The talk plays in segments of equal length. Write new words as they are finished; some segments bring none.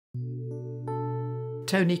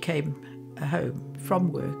Tony came home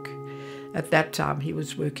from work. At that time he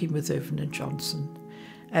was working with Irvin Johnson,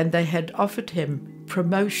 and they had offered him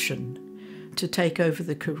promotion to take over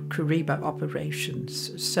the Kariba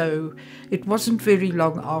operations. So it wasn't very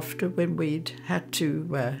long after when we'd had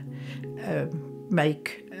to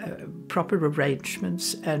make proper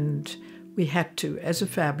arrangements, and we had to, as a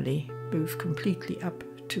family, move completely up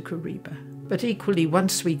to Kariba. But equally,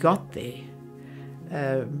 once we got there,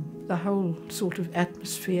 the whole sort of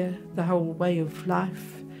atmosphere, the whole way of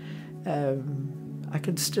life, I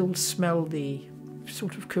can still smell the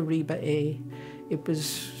sort of Kariba air. It was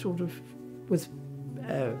sort of with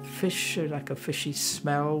fish, like a fishy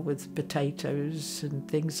smell, with potatoes and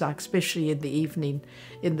things like, especially in the evening,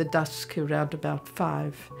 in the dusk around about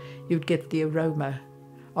 5, you'd get the aroma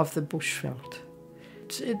of the bushveld.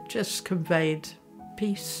 It just conveyed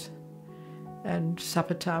peace, and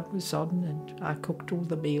supper time was on, and I cooked all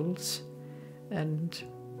the meals, and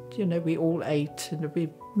you know, we all ate, and we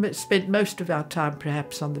spent most of our time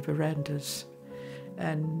perhaps on the verandas,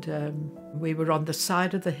 and we were on the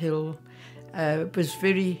side of the hill. It was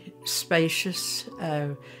very spacious,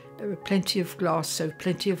 plenty of glass, so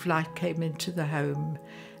plenty of light came into the home.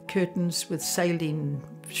 Curtains with sailing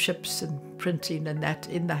ships and printing and that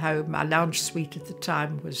in the home. Our lounge suite at the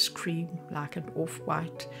time was cream, like an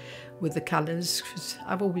off-white, with the colours, because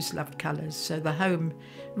I've always loved colours, so the home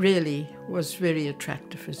really was very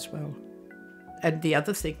attractive as well. And the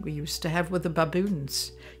other thing we used to have were the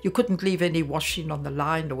baboons. You couldn't leave any washing on the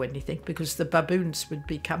line or anything, because the baboons would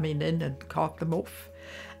be coming in and cart them off.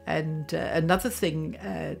 And another thing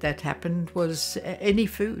that happened was any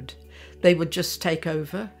food. They would just take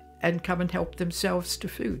over and come and help themselves to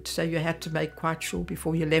food. So you had to make quite sure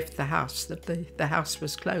before you left the house that the house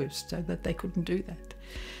was closed, so that they couldn't do that.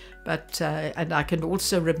 But and I can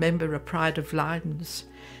also remember a pride of lions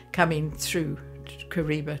coming through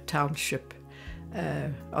Kariba Township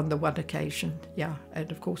on the one occasion, yeah,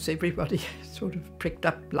 and of course everybody sort of pricked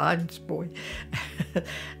up Lions Boy,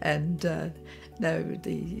 and no,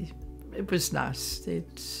 it was nice.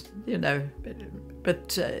 It's, you know,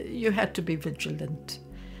 but you had to be vigilant,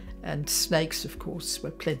 and snakes, of course,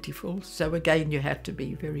 were plentiful. So again, you had to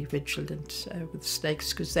be very vigilant with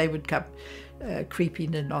snakes, because they would come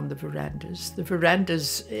creeping in on the verandas. The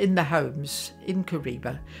verandas in the homes in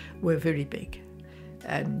Kariba were very big,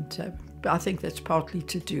 and I think that's partly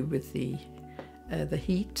to do with the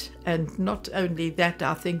heat, and not only that,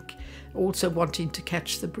 I think also wanting to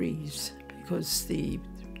catch the breeze, because the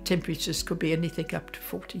temperatures could be anything up to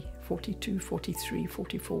 40, 42, 43,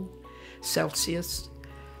 44 Celsius.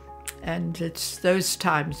 And it's those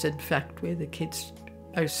times, in fact, where the kids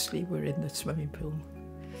mostly were in the swimming pool.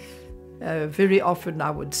 Very often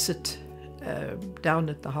I would sit down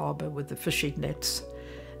at the harbour with the fishing nets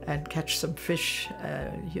and catch some fish,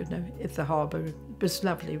 you know, at the harbour. It was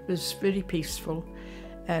lovely. It was very peaceful,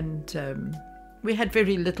 and we had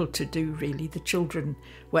very little to do, really. The children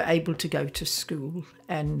were able to go to school,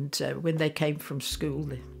 and when they came from school,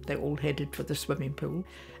 they all headed for the swimming pool,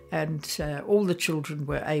 and all the children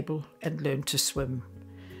were able and learned to swim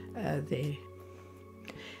there.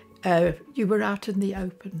 You were out in the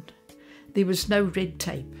open. There was no red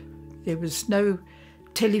tape. There was no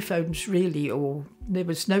telephones, really, or there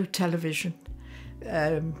was no television.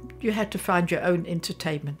 You had to find your own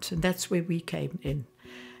entertainment, and that's where we came in.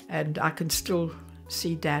 And I can still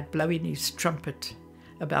see Dad blowing his trumpet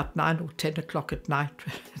about 9 or 10 o'clock at night.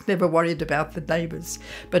 Never worried about the neighbours,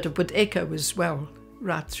 but it would echo as well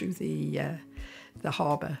right through the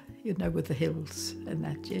harbour, you know, with the hills and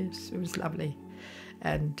that. Yes, it was lovely.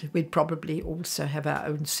 And we'd probably also have our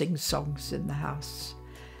own sing-songs in the house.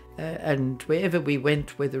 And wherever we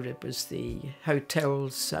went, whether it was the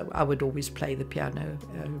hotels, I would always play the piano.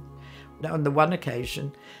 On the one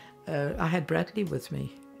occasion, I had Bradley with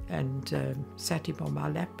me, and sat him on my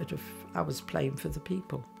lap, but if I was playing for the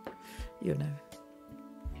people, you know.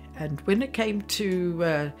 And when it came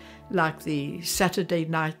to like the Saturday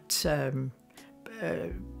night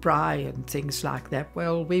braai and things like that,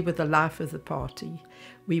 well, we were the life of the party.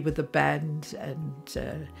 We were the band,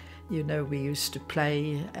 and you know, we used to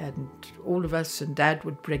play, and all of us, and Dad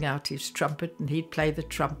would bring out his trumpet and he'd play the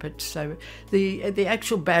trumpet. So the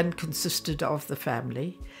actual band consisted of the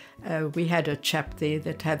family. We had a chap there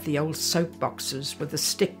that had the old soap boxes with a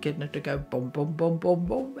stick in it to go boom, boom, boom, boom,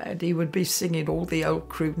 boom, and he would be singing all the old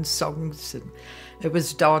croon songs, and it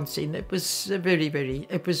was dancing. It was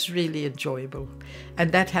it was really enjoyable.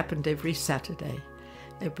 And that happened every Saturday.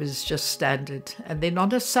 It was just standard. And then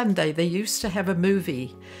on a Sunday, they used to have a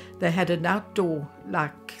movie. They had an outdoor,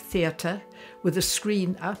 like, theatre with a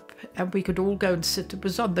screen up, and we could all go and sit. It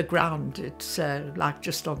was on the ground. It's like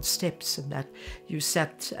just on steps, and that you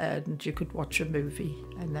sat and you could watch a movie,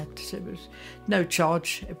 and that it was no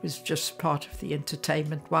charge. It was just part of the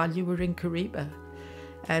entertainment while you were in Kariba,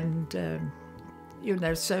 and you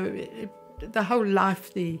know, so the whole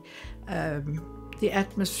life, the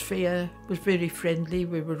atmosphere was very friendly.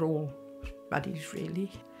 We were all buddies,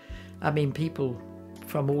 really. I mean, people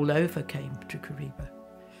from all over came to Kariba.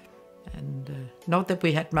 And not that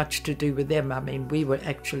we had much to do with them. I mean, we were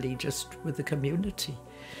actually just with the community.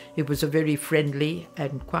 It was a very friendly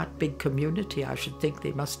and quite big community. I should think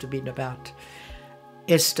there must have been about,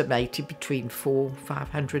 estimated between 400 or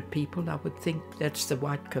 500 people, I would think. That's the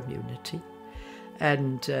white community.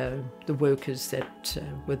 And the workers that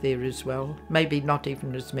were there as well. Maybe not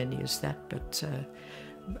even as many as that, but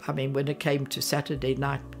I mean, when it came to Saturday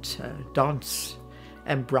night dance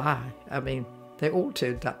and braai, I mean, they all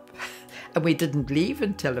turned up. And we didn't leave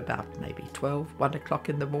until about maybe 12, 1 o'clock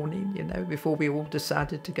in the morning, you know, before we all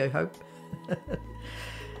decided to go home.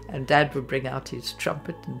 And Dad would bring out his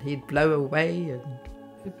trumpet and he'd blow away, and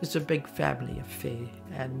it was a big family affair,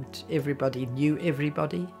 and everybody knew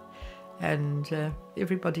everybody, and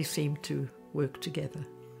everybody seemed to work together.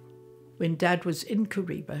 When Dad was in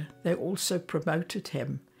Kariba, they also promoted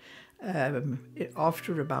him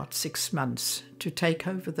after about 6 months to take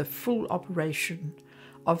over the full operation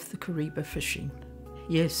of the Kariba fishing.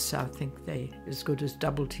 Yes, I think they as good as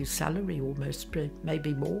doubled his salary, almost,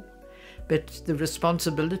 maybe more. But the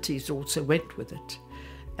responsibilities also went with it.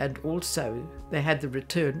 And also they had the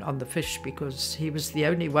return on the fish, because he was the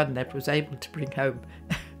only one that was able to bring home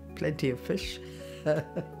plenty of fish.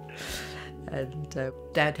 And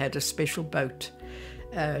Dad had a special boat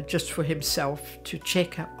just for himself to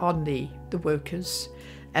check on the workers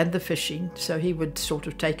and the fishing. So he would sort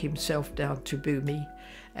of take himself down to Bumi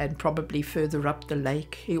and probably further up the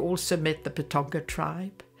lake. He also met the Patonga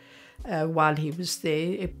tribe while he was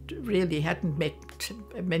there. It really hadn't met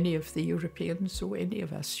many of the Europeans or any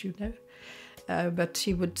of us, you know. But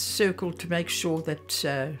he would circle to make sure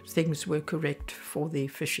that things were correct for the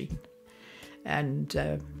fishing.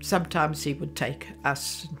 And sometimes he would take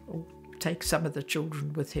us or take some of the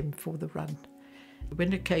children with him for the run.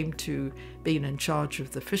 When it came to being in charge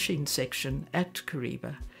of the fishing section at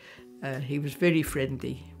Kariba, he was very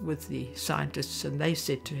friendly with the scientists, and they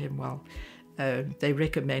said to him, well, they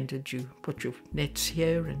recommended you put your nets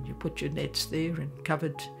here and you put your nets there, and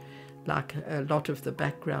covered like a lot of the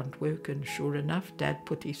background work. And sure enough, Dad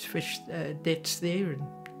put his fish nets there, and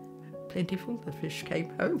plentiful, the fish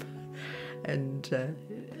came home. And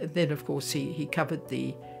then, of course, he covered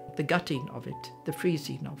the gutting of it, the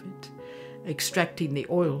freezing of it, extracting the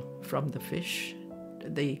oil from the fish,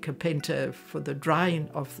 the carpenter for the drying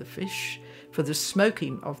of the fish, for the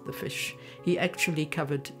smoking of the fish. He actually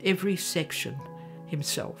covered every section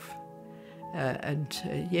himself.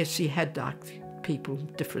 Yes, he had like people,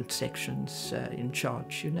 different sections in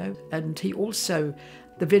charge, you know. And he also,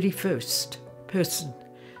 the very first person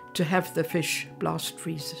to have the fish blast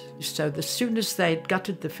freeze. So as soon as they'd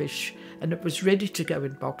gutted the fish and it was ready to go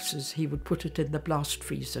in boxes, he would put it in the blast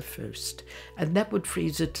freezer first. And that would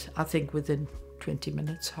freeze it, I think, within 20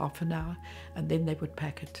 minutes, half an hour. And then they would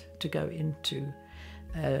pack it to go into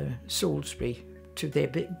Salisbury, to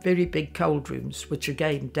their very big cold rooms, which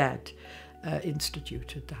again Dad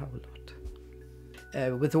instituted the whole lot.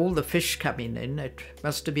 With all the fish coming in, it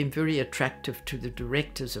must have been very attractive to the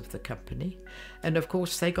directors of the company. And of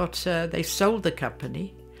course they sold the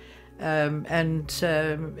company, and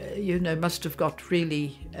you know, must have got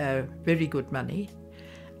really very good money.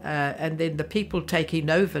 And then the people taking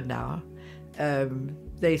over now,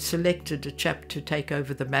 they selected a chap to take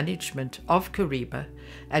over the management of Kariba,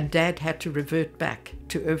 and Dad had to revert back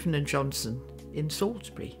to Irvin Johnson in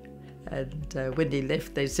Salisbury. And when he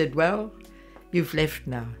left, they said, well, you've left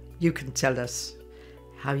now. You can tell us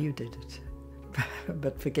how you did it.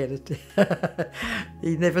 But forget it.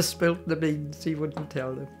 He never spilt the beans. He wouldn't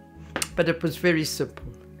tell them. But it was very simple.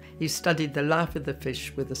 He studied the life of the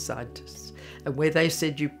fish with the scientists. And where they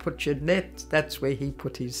said you put your net, that's where he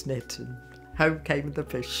put his net. And home came the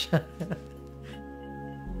fish.